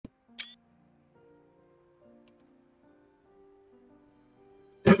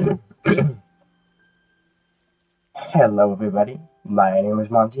Hello everybody, my name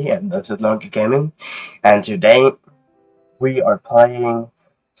is Monty and this is Monkey Gaming, and today we are playing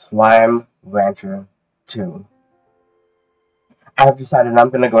Slime Rancher 2. I've decided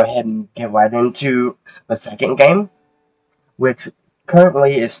I'm going to go ahead and get right into the second game, which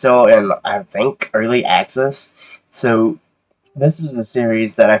currently is still in, I think, early access. So this is a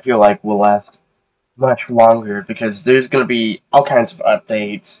series that I feel like will last much longer because there's going to be all kinds of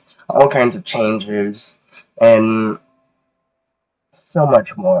updates, all kinds of changes, and so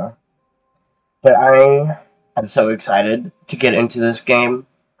much more. But I am so excited to get into this game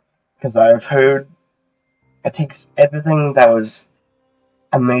because I've heard it takes everything that was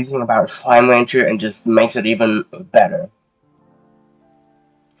amazing about Slime Rancher and just makes it even better.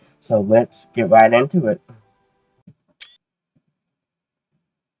 So let's get right into it.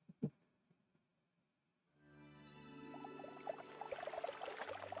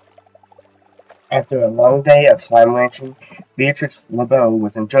 After a long day of slime ranching, Beatrix LeBeau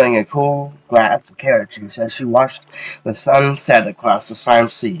was enjoying a cool glass of carrot juice as she watched the sun set across the slime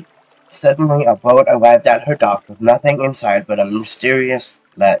sea. Suddenly, a boat arrived at her dock with nothing inside but a mysterious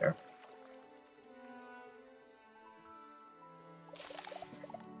letter.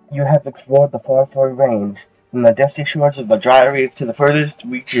 You have explored the far range, from the dusty shores of the dry reef to the furthest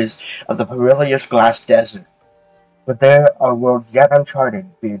reaches of the perilous glass desert. But there are worlds yet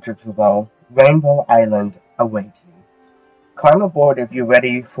uncharted, Beatrix LeBeau. Rainbow Island awaits you. Climb aboard if you're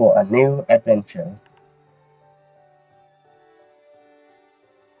ready for a new adventure.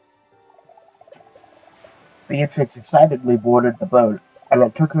 Beatrix excitedly boarded the boat, and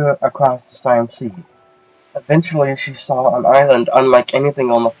it took her across the Slime Sea. Eventually, she saw an island unlike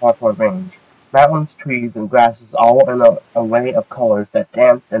anything on the far range. Mountains, trees, and grasses all in an array of colors that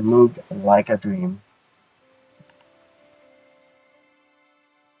danced and moved like a dream.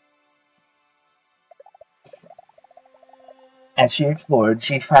 As she explored,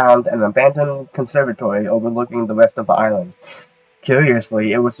 she found an abandoned conservatory overlooking the rest of the island.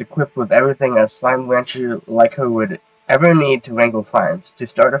 Curiously, it was equipped with everything a slime rancher like her would ever need to wrangle slimes, to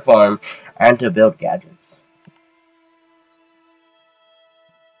start a farm, and to build gadgets.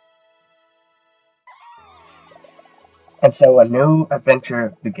 And so a new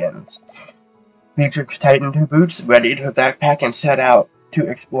adventure begins. Beatrix tightened her boots, readied her backpack, and set out to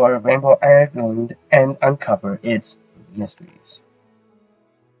explore Rainbow Island and uncover its mysteries.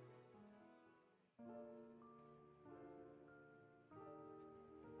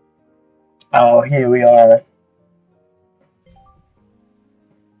 Oh, here we are.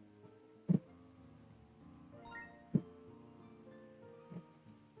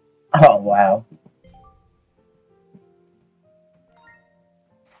 Oh, wow.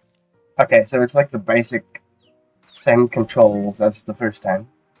 Okay, so it's like the basic same controls as the first time.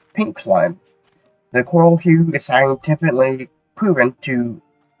 Pink slimes. The coral hue is scientifically proven to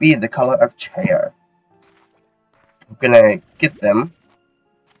be the color of chair. I'm gonna get them.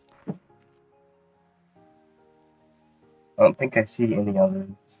 I don't think I see any others.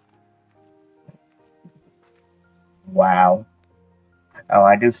 Wow. Oh,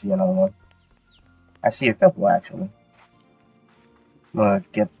 I do see another one. I see a couple, actually. I'm gonna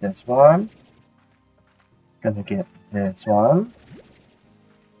get this one. Gonna get this one.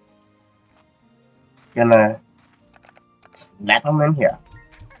 Gonna snap them in here.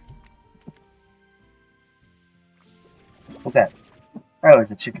 What's that? Oh,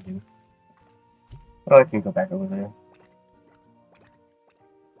 it's a chickadee. Oh, I can go back over there.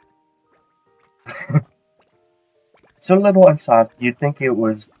 So little and soft, you'd think it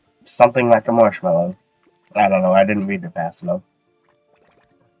was something like a marshmallow. I don't know, I didn't read it fast enough.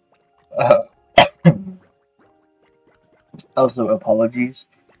 Uh, Also, apologies.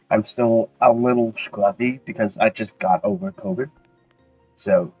 I'm still a little scruffy because I just got over COVID.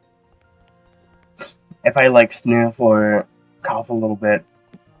 So, if I like sniff or cough a little bit,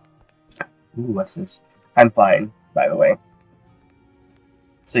 ooh, what's this? I'm fine, by the way.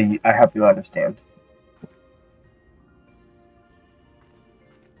 So, I hope you understand.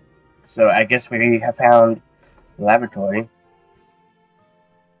 So, I guess we have found laboratory.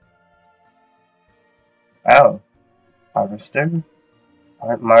 Oh, harvester,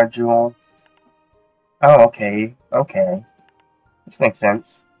 art module. Oh, okay, okay. This makes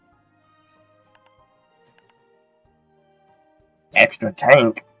sense. Extra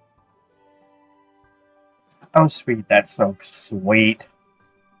tank. Oh, sweet, that's so sweet.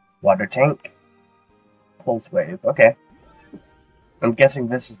 Water tank. Pulse wave, okay. I'm guessing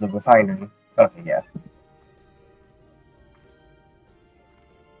this is the refinery. Okay, yeah.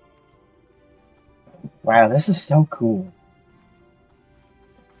 Wow, this is so cool.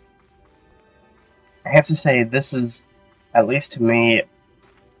 have to say, this is, at least to me,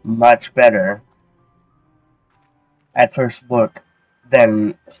 much better at first look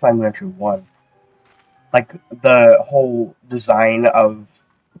than Slime Rancher 1. Like, the whole design of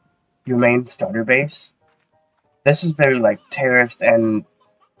your main starter base, this is very, like, terraced and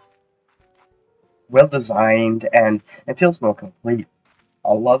well-designed, and it feels more complete.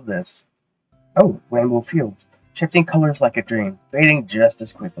 I love this. Oh, rainbow fields. Shifting colors like a dream, fading just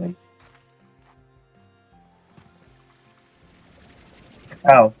as quickly.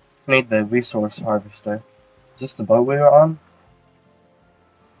 Oh, need the resource harvester. Is this the boat we were on?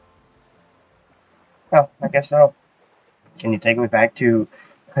 Oh, I guess so. Can you take me back to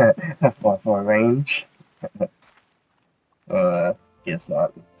for range? Guess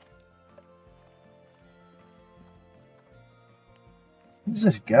not. Where does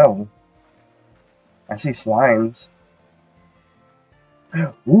this go? I see slimes.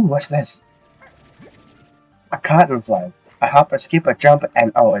 Ooh, what's this? A cotton slime. I hop, a skip, a jump,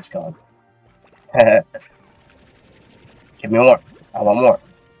 and oh, it's gone. Give me more. I want more.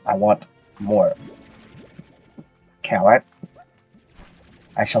 I want more. Carrot.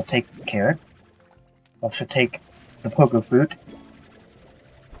 I shall take carrot. I shall take the pogo fruit.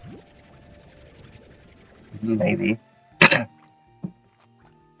 Maybe.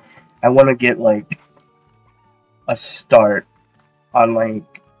 I want to get, like, a start on,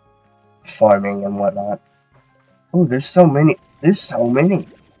 like, farming and whatnot. Oh, there's so many. There's so many.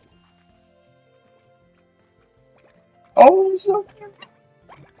 Oh, it's so cute.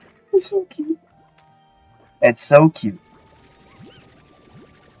 It's so cute. It's so cute.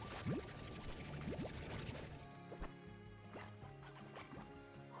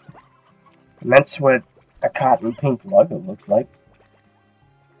 And that's what a cotton pink logo looks like.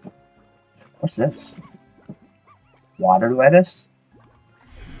 What's this? Water lettuce?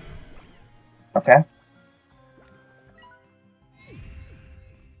 Okay.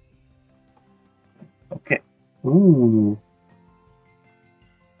 Okay. Ooh.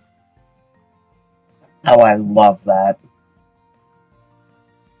 Oh, I love that.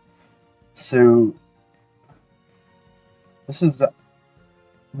 So, this is,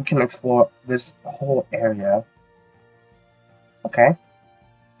 we can explore this whole area. Okay.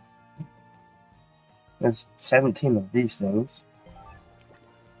 There's 17 of these things.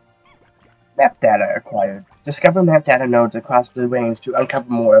 Map data acquired. Discover map data nodes across the range to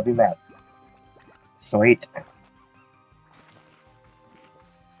uncover more of your map. Sweet.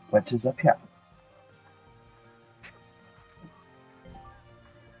 What is up here?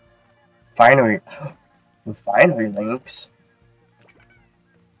 Refinery links.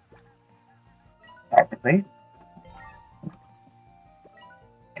 Activate.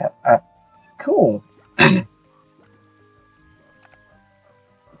 Cool.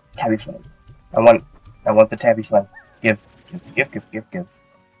 Tabby slime. I want the tabby slime. Give.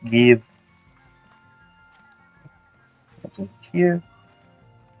 What's in here?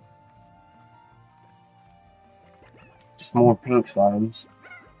 Just more pink slimes.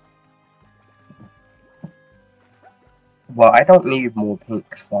 Well, I don't need more pink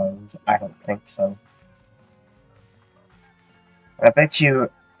slimes. I don't think so. I bet you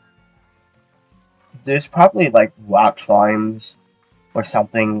there's probably like rock slimes or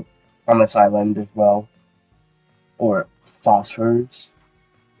something on this island as well. Or phosphors.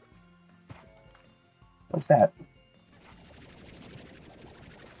 What's that?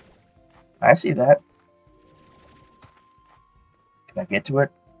 I see that. Can I get to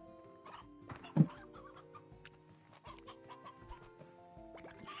it?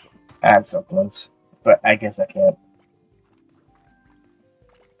 I'm so close, but I guess I can't.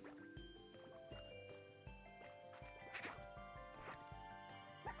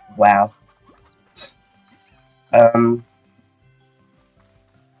 Wow.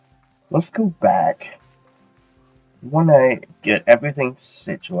 Let's go back. I want to get everything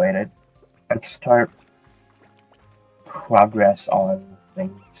situated and start progress on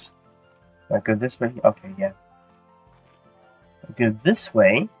things. I go this way? Okay, yeah. I go this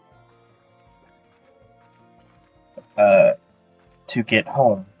way to get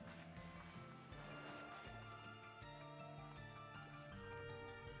home.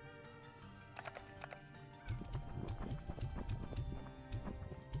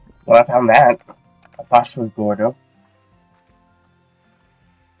 Well, I found that. A phosphorus Gordo.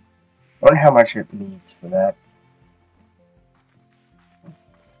 I wonder how much it needs for that.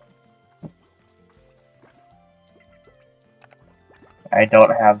 I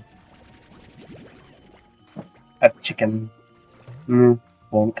don't have a chicken.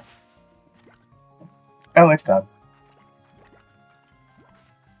 Bonk. Oh, it's gone.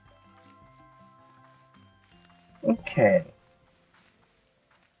 Okay.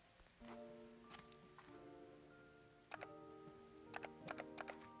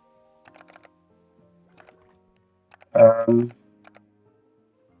 Um.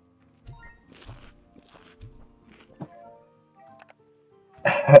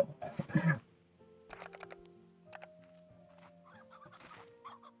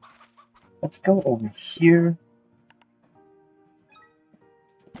 Let's go over here.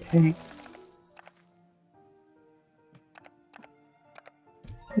 Okay.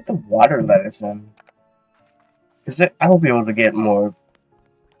 Put the water lettuce in. Because I will be able to get more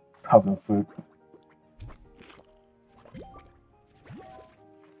cover fruit.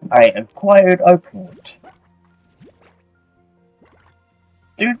 I acquired a port.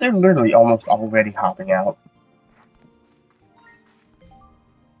 Dude, they're literally almost already hopping out.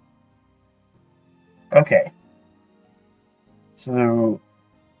 Okay. So,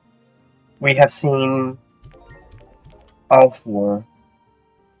 we have seen all four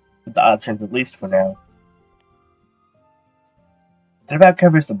of the options, at least for now. That about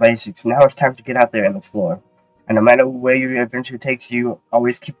covers the basics. Now it's time to get out there and explore. And no matter where your adventure takes you,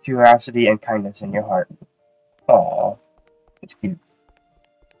 always keep curiosity and kindness in your heart. Aww, it's cute.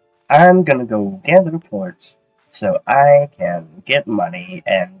 I'm gonna go gather reports so I can get money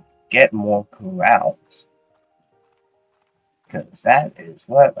and get more corrals. Because that is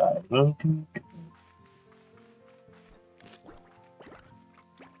what I need to do.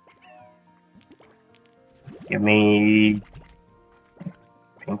 Give me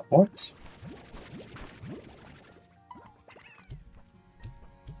pink quartz.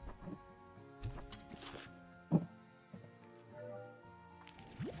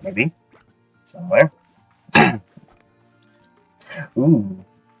 Maybe. Somewhere. Ooh.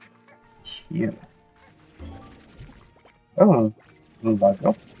 Here. Oh.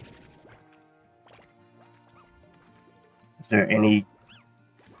 Logo. Is there any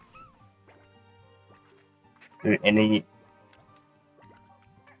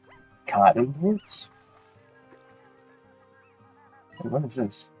cotton boots? What is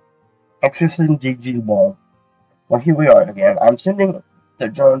this? Access in GG Ball. Well, here we are again. I'm sending the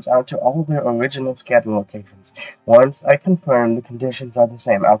drones out to all their original scatter locations. Once I confirm the conditions are the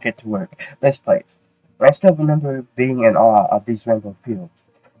same, I'll get to work. This place. I still remember being in awe of these rainbow fields.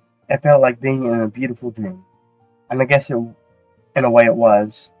 It felt like being in a beautiful dream. And I guess in a way it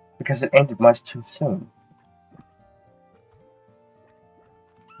was, because it ended much too soon.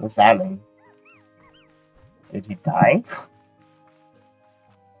 What's that mean? Did he die?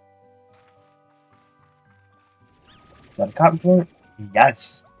 Is that a cotton plant?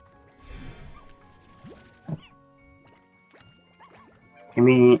 Yes. Give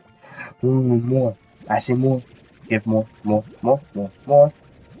me more. I see more. Give more. I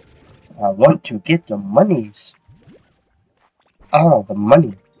want to get the monies. Oh, the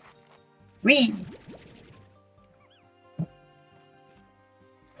money. Whee!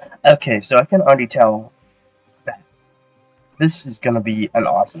 Okay, so I can already tell that this is gonna be an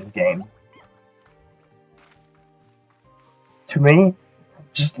awesome game. To me,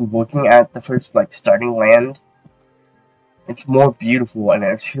 just looking at the first, starting land, it's more beautiful and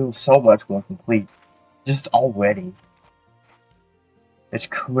it feels so much more complete. Just already. It's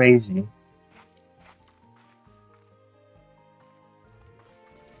crazy.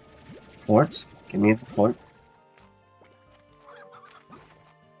 Ports? Give me the port.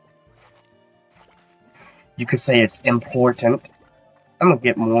 You could say it's important. I'm gonna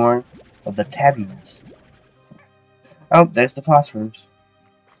get more of the tabbies. Oh, there's the phosphorus.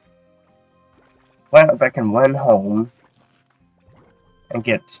 Well, if I can run home and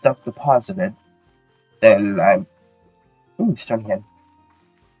get stuff deposited, then I'm... Ooh, stone head.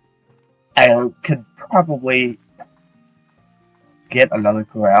 I could probably get another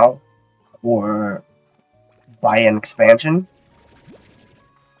corral or buy an expansion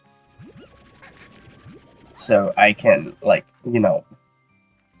so I can,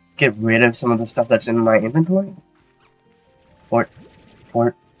 get rid of some of the stuff that's in my inventory. Port.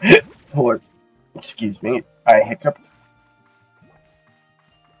 Excuse me, I hiccuped.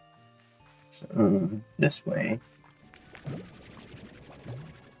 So, this way.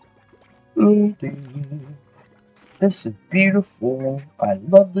 This is beautiful. I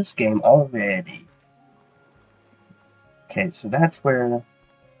love this game already. Okay, so that's where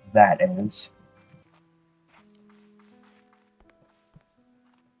that is.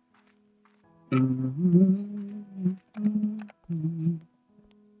 Mm-hmm.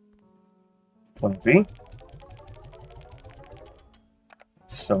 23.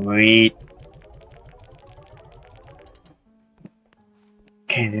 Sweet.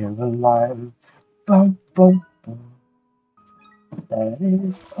 Caroline. Boom, boom, That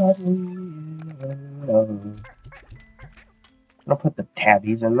is pudding. I'll put the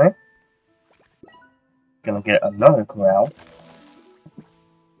tabbies in there. Gonna get another corral.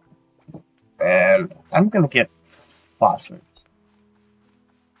 And I'm gonna get phosphorus.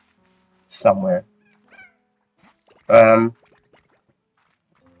 Somewhere. I'm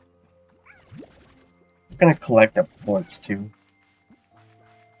gonna collect up quartz too.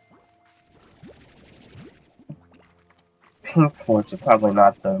 Pink quartz are probably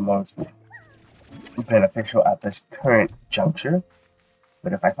not the most beneficial at this current juncture,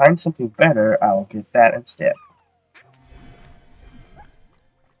 but if I find something better, I'll get that instead.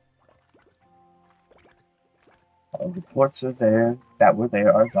 All the quartz are there that were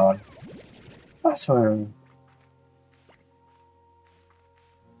there are gone. Phosphor.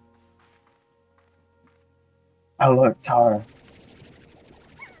 Oh look, tar.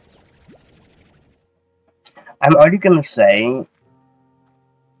 I'm already gonna say,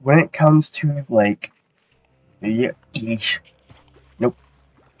 when it comes to like, nope,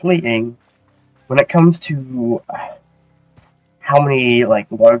 fleeting. When it comes to how many like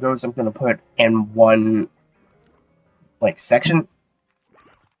logos I'm gonna put in one like section,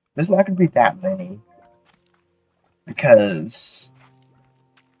 there's not gonna be that many, because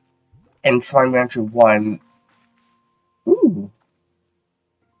in Slime Rancher 1,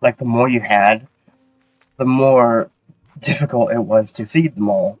 like the more you had, the more difficult it was to feed them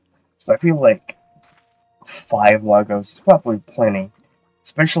all. So I feel like 5 logos is probably plenty,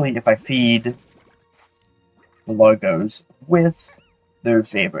 especially if I feed the logos with their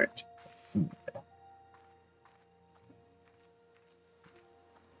favorite food.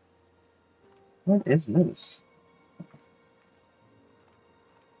 What is this?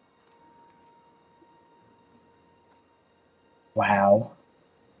 Wow.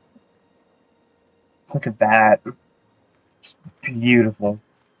 Look at that. It's beautiful.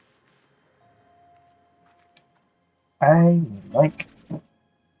 I would like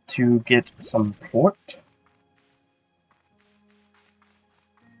to get some port.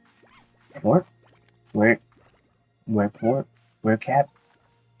 Port? Where port? Where cat?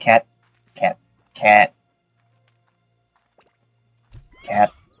 Cat. Cat. Cat.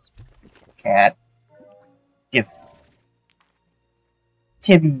 Cat. Cat. Give.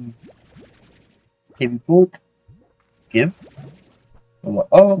 Tibby. Tibby port. Give. I want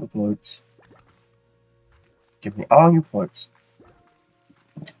all the ports. Give me all your ports.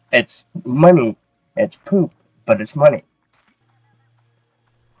 It's money. It's poop, but it's money.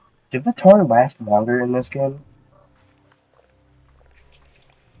 Did the tar last longer in this game?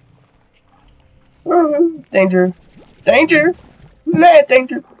 Danger! Danger! Mad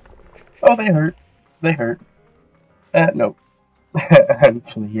danger! Oh, they hurt. They hurt. Nope. I'm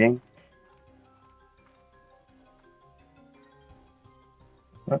fleeing.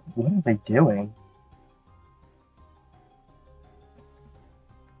 What are they doing?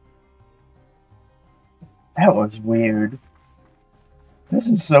 That was weird. This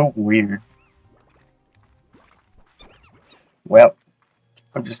is so weird. Well,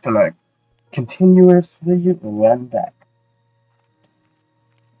 I'm just gonna continuously run back.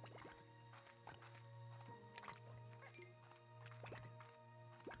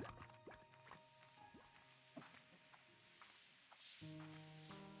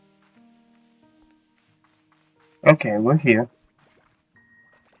 Okay, we're here.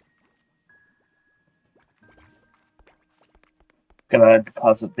 Gonna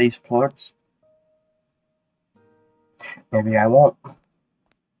deposit these ports. Maybe I won't.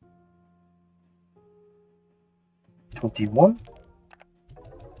 21.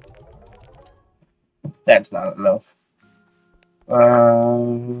 That's not enough.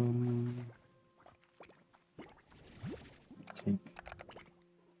 Take.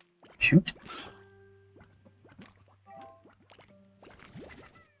 Shoot.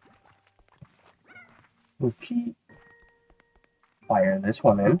 Okay. Fire this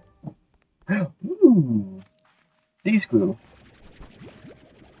one in. Ooh. These grew.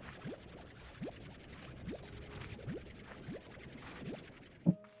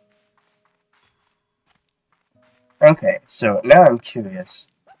 Okay, so now I'm curious.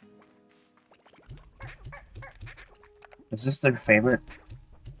 Is this their favorite?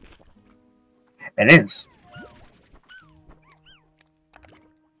 It is.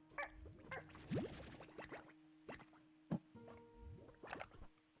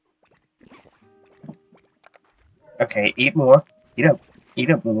 Okay, eat more. Eat up.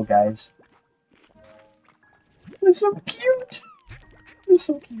 Eat up, little guys. They're so cute. They're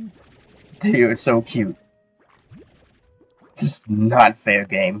so cute. They are so cute. Just not fair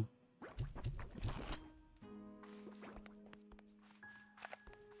game.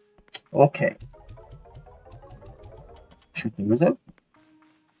 Okay. Shoot the reason.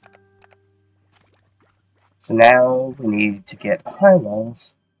 So now we need to get high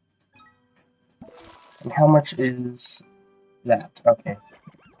walls. And how much is that? Okay.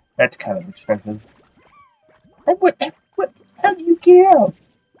 That's kind of expensive. What? How do you get out?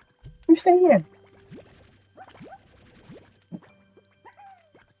 You stay in.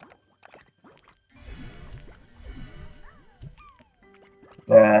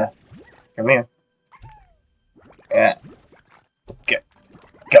 Come here.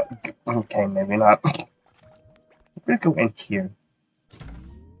 Go. Okay, maybe not. We're gonna go in here.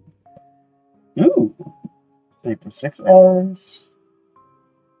 Ooh. 3 for 6 hours.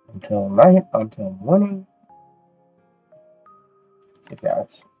 Until night, until morning. 6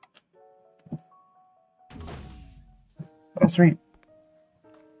 hours. That's sweet.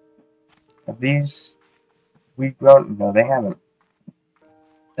 Have these we grown? No, they haven't.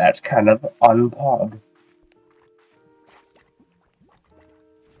 That's kind of unpog.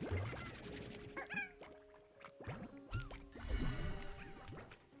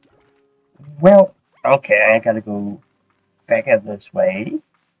 Well, okay, I gotta go back out this way.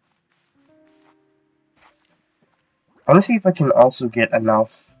 I wanna see if I can also get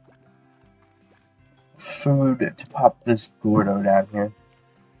enough food to pop this Gordo down here.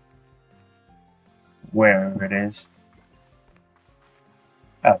 Wherever it is.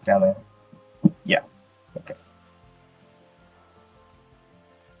 Oh, down there. Yeah, okay.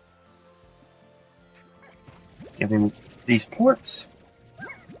 Give me these ports.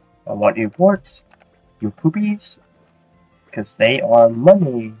 I want you ports. You poopies. Because they are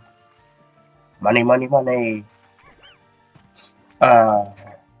money. Money, money, money. Gonna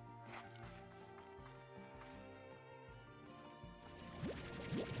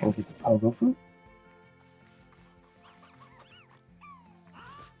get the pogo fruit.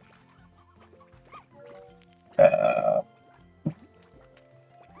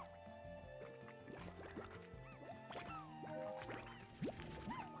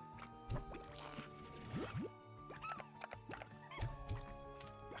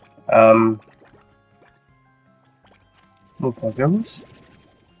 More pogos.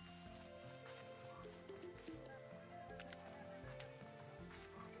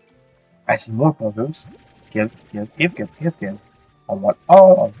 I see more pogos. Give. I want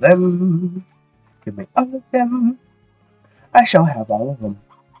all of them. Give me all of them. I shall have all of them.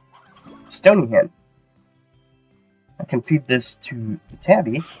 Stony Hen. I can feed this to the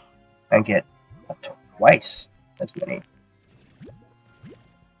tabby and get twice as many.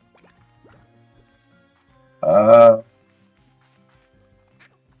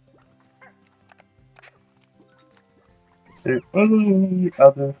 Is there any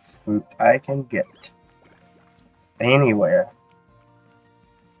other fruit I can get? Anywhere.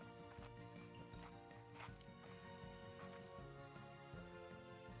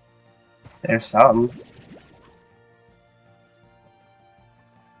 There's some.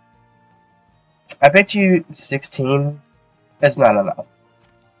 I bet you 16 is not enough.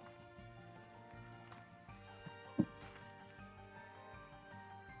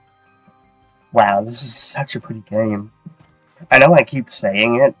 Wow, this is such a pretty game. I know I keep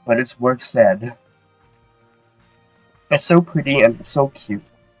saying it, but it's worth said. It's so pretty and so cute.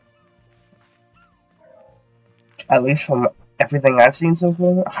 At least from everything I've seen so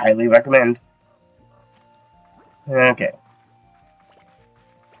far, I highly recommend. Okay.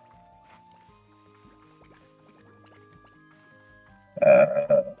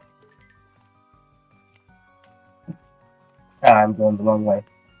 I'm going the wrong way.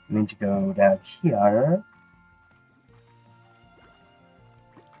 I need to go down here.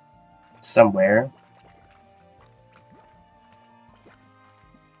 Somewhere.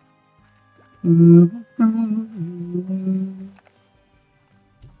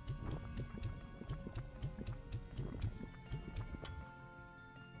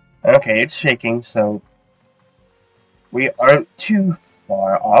 Okay, it's shaking, so we aren't too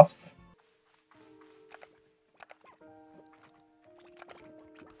far off.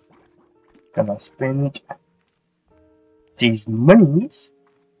 Gonna spend these monies,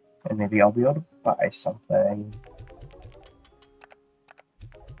 and maybe I'll be able to buy something.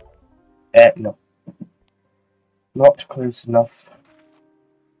 No. Not close enough.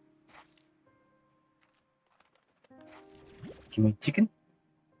 Give me chicken.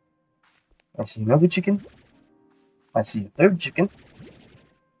 I see another chicken. I see a third chicken.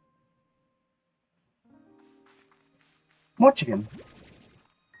 More chicken.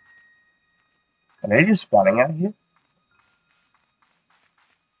 Are they just spawning out here?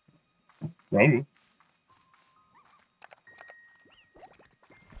 Maybe.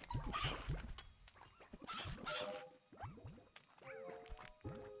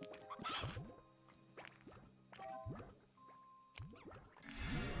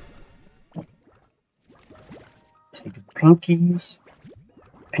 pinkies,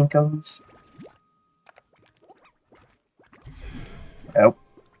 pinkos. Oh,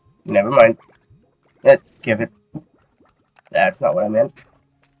 never mind. Give it. That's not what I meant.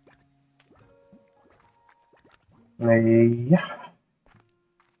 Yeah.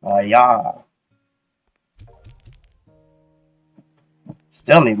 Yeah.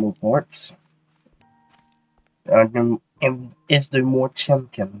 Still need more ports. And is there more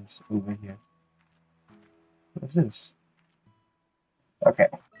chimkins over here? What's this? Okay.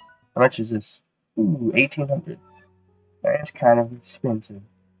 How much is this? Ooh, 1800. That's kind of expensive.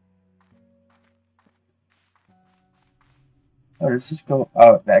 Oh, does this go?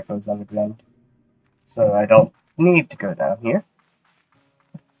 Oh, that goes underground. So I don't need to go down here.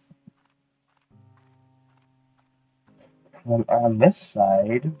 And on this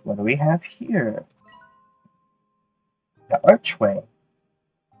side, what do we have here? The archway.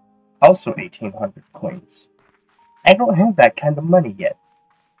 Also 1800 coins. I don't have that kind of money yet.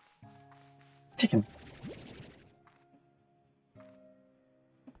 Chicken.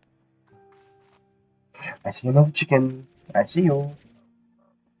 I see another chicken. I see you.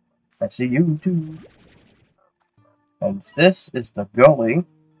 I see you too. And this is the gully.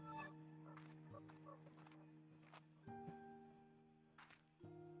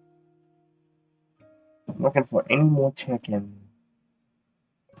 I'm looking for any more chicken.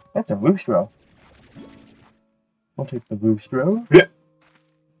 That's a rooster. We'll take the rooster. Yeah.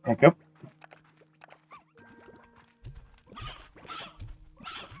 Pick up.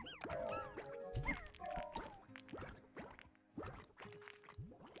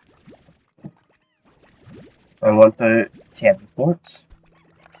 I want the tabby ports.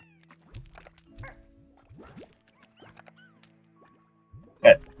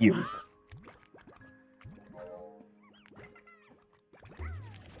 You.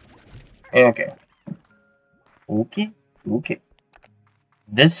 Okay. Okay.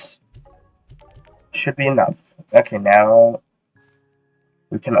 This should be enough. Okay, now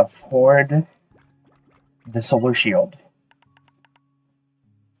we can afford the solar shield.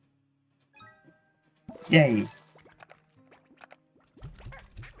 Yay.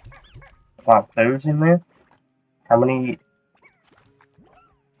 Plop those in there. How many?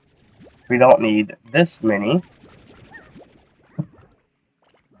 We don't need this many.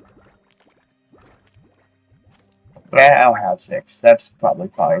 Yeah, I'll have 6. That's probably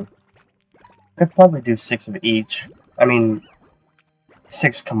fine. Could probably do 6 of each. I mean,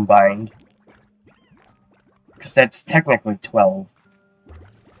 6 combined. Because that's technically 12.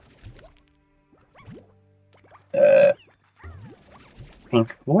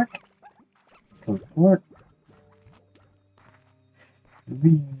 Pink port. Pink port.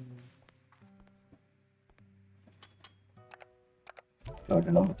 Go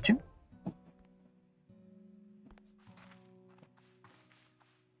to number 2.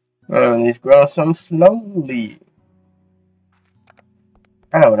 Oh, these grow so slowly.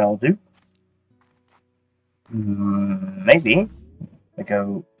 I know what I'll do. Maybe. I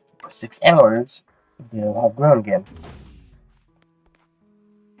go 6 hours, they'll have grown again.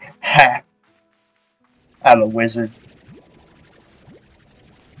 Ha! I'm a wizard.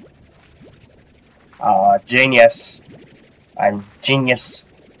 Genius. I'm genius.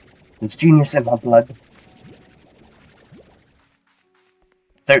 There's genius in my blood.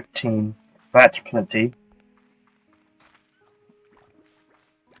 13. That's plenty.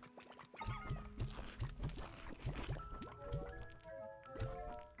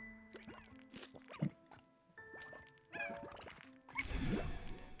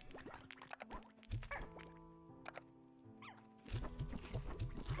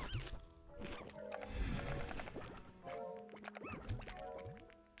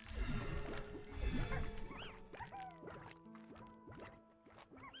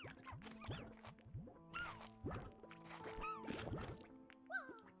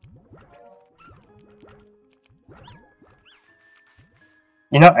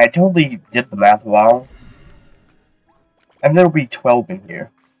 You know, I totally did the math wrong. And there'll be 12 in here.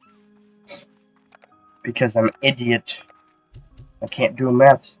 Because I'm an idiot. I can't do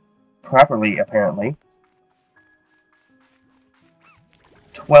math properly, apparently.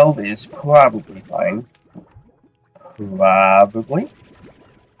 12 is probably fine. Probably.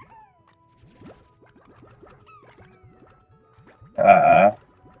 There's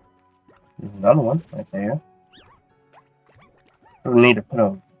another one right there. We need to put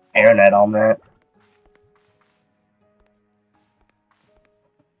an air net on that.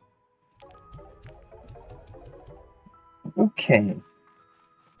 Okay.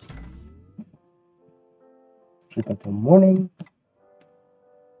 Sleep until morning.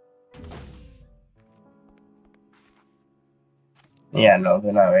 Yeah, no,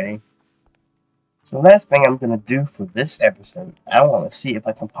 they're not ready. So last thing I'm gonna do for this episode, I want to see if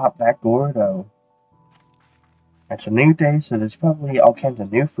I can pop that Gordo. It's a new day, so there's probably all kinds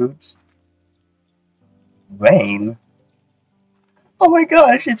of new fruits. Rain? Oh my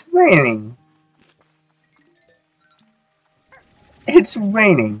gosh, it's raining! It's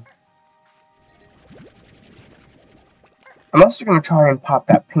raining! I'm also gonna try and pop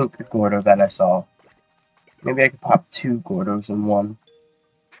that pink Gordo that I saw. Maybe I could pop 2 Gordos in one.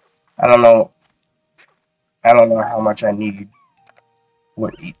 I don't know. I don't know how much I need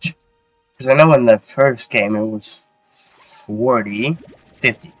for each. Because I know in the first game it was 40,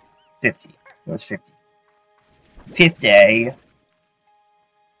 50, 50. It was 50. 50.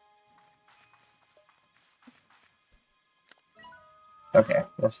 Okay,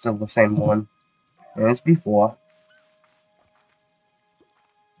 that's still the same one as before.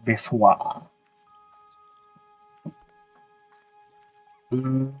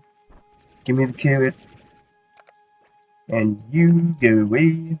 Give me the carrot. And you go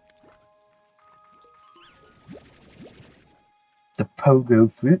away. The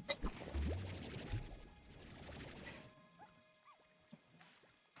pogo fruit.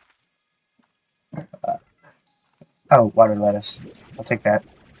 Oh, water lettuce. I'll take that.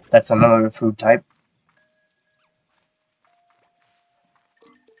 That's another food type.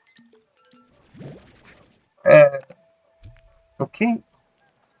 Okay.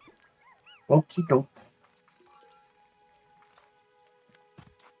 Okie doke.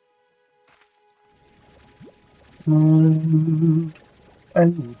 I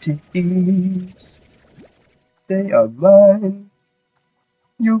need to eat. They are mine.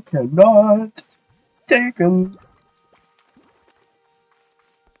 You cannot take them.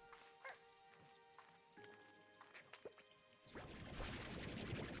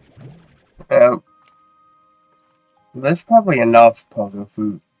 That's probably enough pogo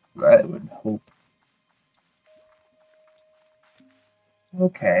food, I would hope.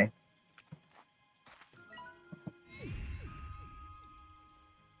 Okay.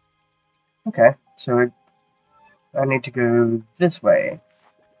 Okay, so I need to go this way.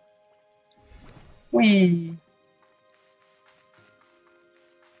 Whee!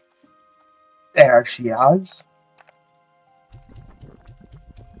 There she is.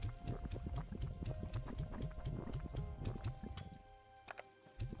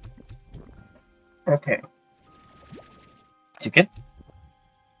 Okay. Ticket.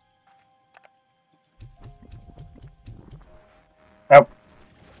 Oh.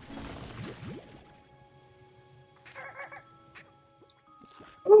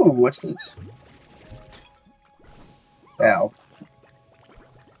 Ooh, what's this? Ow.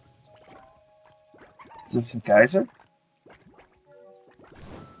 Is this a geyser?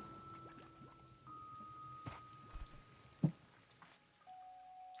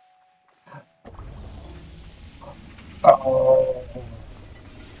 Oh.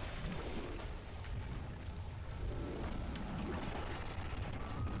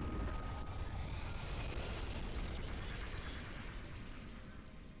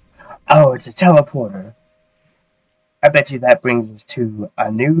 Oh, it's a teleporter. I bet you that brings us to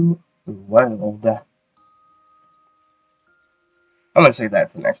a new world. I'm gonna save that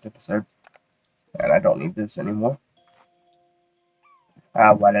for next episode. And I don't need this anymore.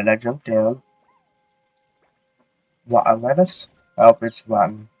 Why did I jump down? What, a lettuce? Oh, it's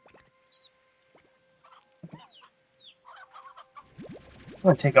rotten. I'm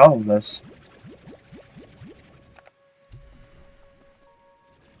gonna take all of this.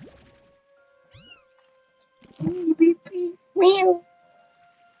 Beep, beep, beep. Meow.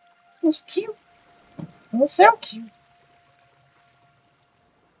 It's cute. It's so cute.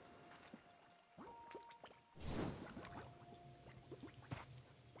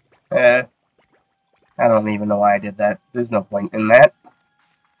 I don't even know why I did that. There's no point in that.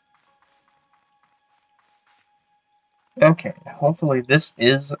 Okay, hopefully this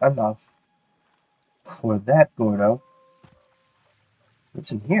is enough for that Gordo.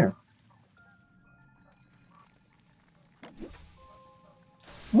 What's in here?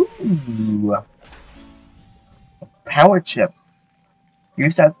 Ooh! Power chip.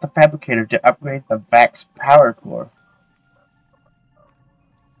 Used at the fabricator to upgrade the VAX power core.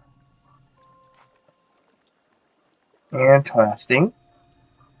 Interesting.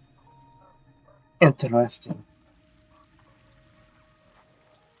 Interesting.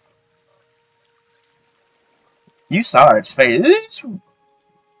 You saw its face.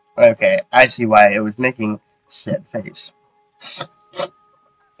 Okay, I see why it was making said face.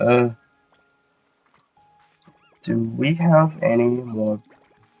 Do we have any more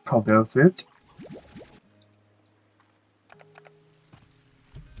pogo fruit?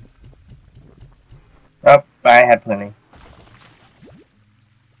 Oh, I had plenty.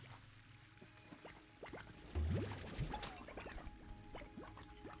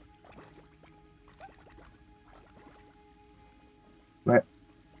 But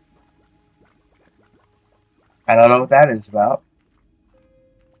I don't know what that is about.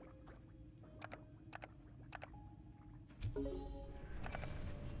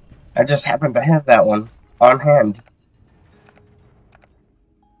 I just happen to have that one on hand.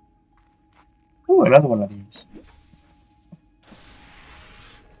 Ooh, another one of these.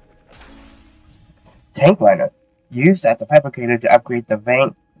 Tank liner. Used at the fabricator to upgrade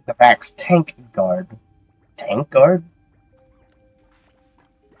the back's tank guard. Tank guard?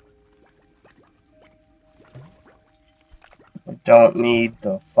 I don't need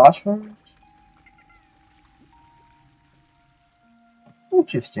the phosphorus.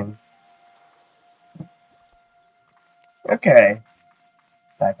 Interesting. Okay.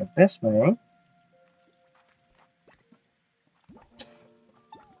 Back up this way.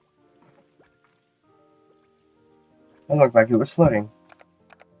 It looked like it was floating.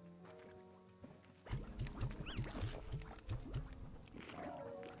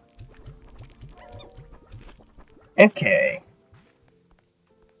 Okay.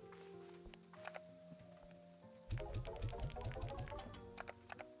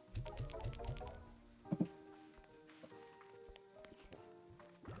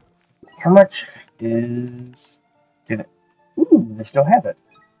 How much is... Did it... Ooh, they still have it.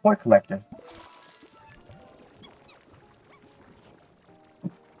 Ore collector.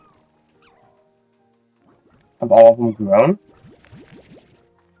 Have all of them grown?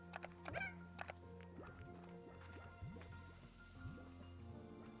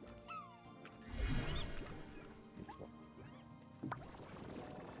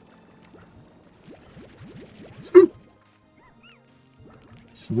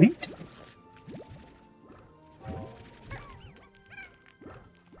 Sweet.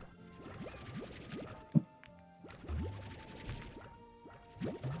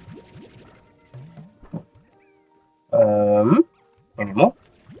 Any more?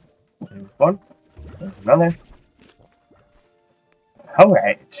 There's one. There's another.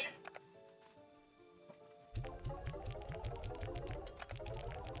 Alright.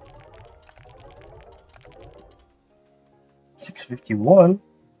 $651.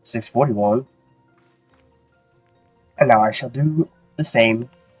 $641. And now I shall do the same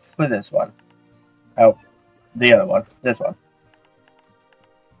for this one. Oh, the other one. This one.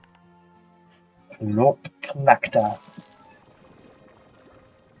 Plot collector.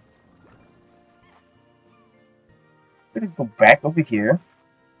 I'm gonna go back over here.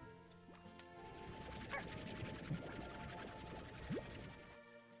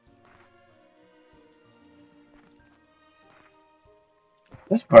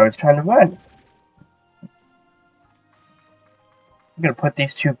 This bird's trying to run. I'm gonna put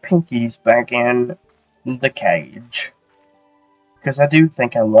these two pinkies back in the cage. Because I do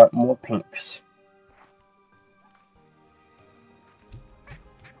think I want more pinks.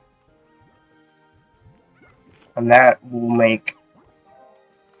 And that will make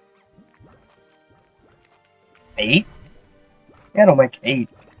 8? Yeah, it'll make 8,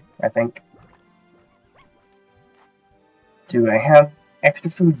 I think. Do I have extra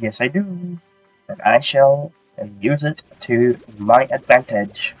food? Yes, I do. And I shall use it to my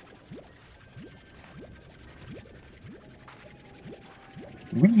advantage.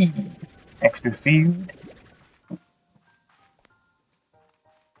 Whee! Extra food.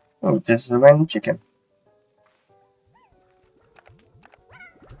 Oh, this is a random chicken.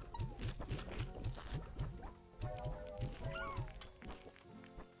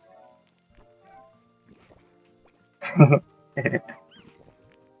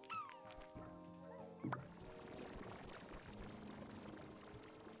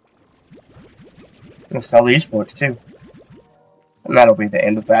 Gonna sell esports too. And that'll be the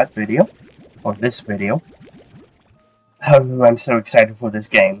end of that video. Or this video. Oh, I'm so excited for this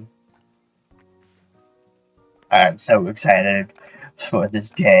game. I'm so excited for this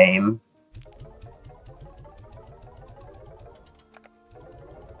game.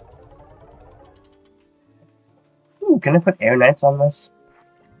 Ooh, can I put air nets on this?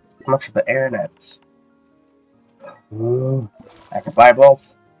 How much are the air nets? Ooh, I can buy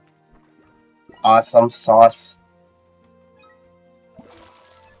both. Awesome sauce.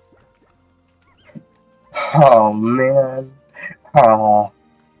 Oh man. Oh,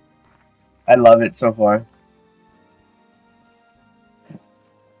 I love it so far.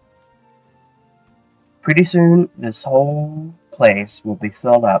 Pretty soon, this whole place will be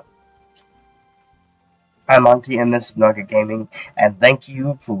filled up. I'm Monty and this is Nugget Gaming, and thank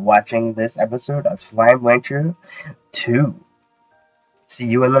you for watching this episode of Slime Rancher 2. See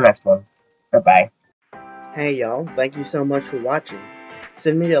you in the next one. Bye-bye. Hey y'all, thank you so much for watching.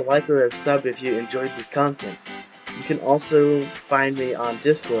 Send me a like or a sub if you enjoyed this content. You can also find me on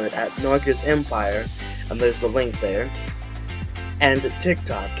Discord at Norgus Empire, and there's a link there, and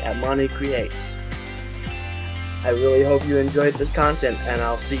TikTok at Monty Creates. I really hope you enjoyed this content, and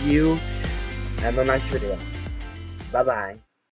I'll see you in the next video. Bye-bye.